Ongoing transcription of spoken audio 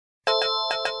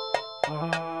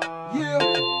Yeah,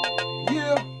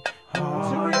 yeah.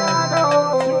 Turiano,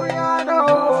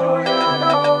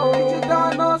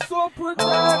 Dj-Danasaur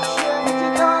PRODUCTIONS,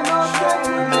 Dj-Danasaur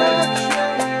PRODUCTIONS.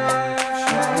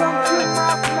 Come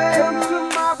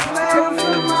to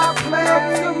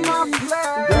my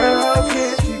place. Girl,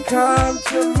 can't you come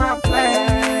to my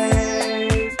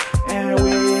place? And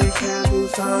we can do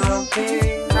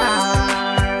something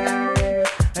nice.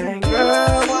 And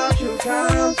girl, won't you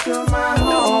come to my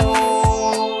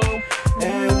home?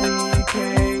 And we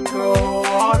can go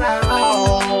all night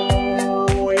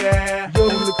long, yeah. Yo,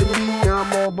 look at me,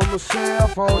 I'm all by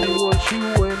myself. I only want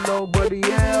you and nobody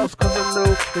else. Cause I know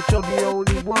that you're the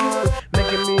only one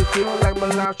making me feel like my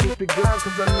life should be good.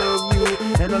 Cause I love you,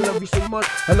 and I love you so much.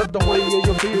 I love the way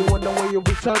you feel and the way you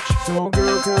touch. So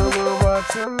girl, come over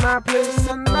to my place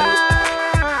tonight.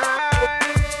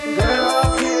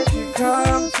 Girl, can't you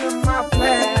come to my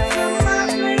place?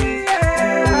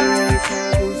 And we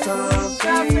can do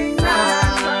something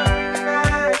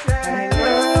nice. And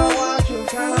girl, won't you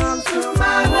come to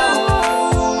my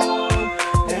home?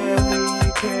 And we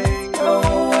can go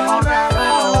all night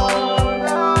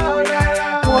long.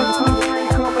 Yeah. 1, 2, 3,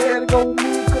 come ahead and go with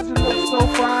me. Cause you look so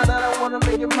fine that I wanna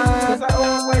make it mine. Cause I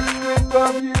always think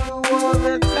of you all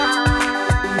the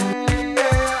time.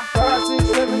 Yeah. 5, 6,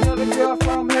 7, you're the girl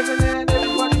from heaven, and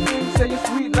everybody thinks that you're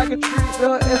sweet like a treat.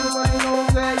 But everybody knows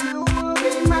that you will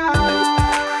be mine.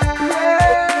 Yeah.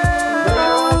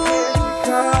 Girl, can't you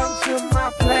come to my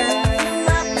place?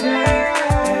 And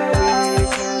we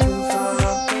can do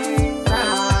something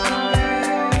nice.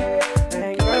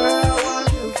 And girl, won't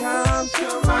you come to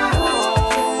my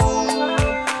home?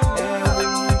 And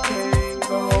we can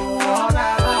go all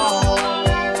night long.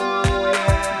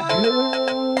 Yeah.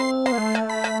 Girl,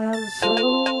 I'm so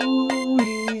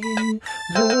in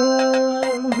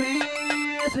love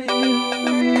with you.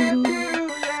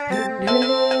 And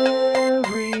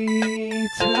every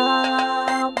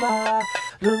time I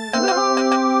don't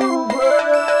know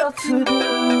what to do.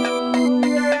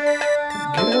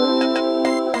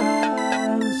 Girl,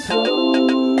 I'm so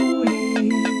in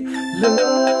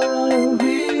love.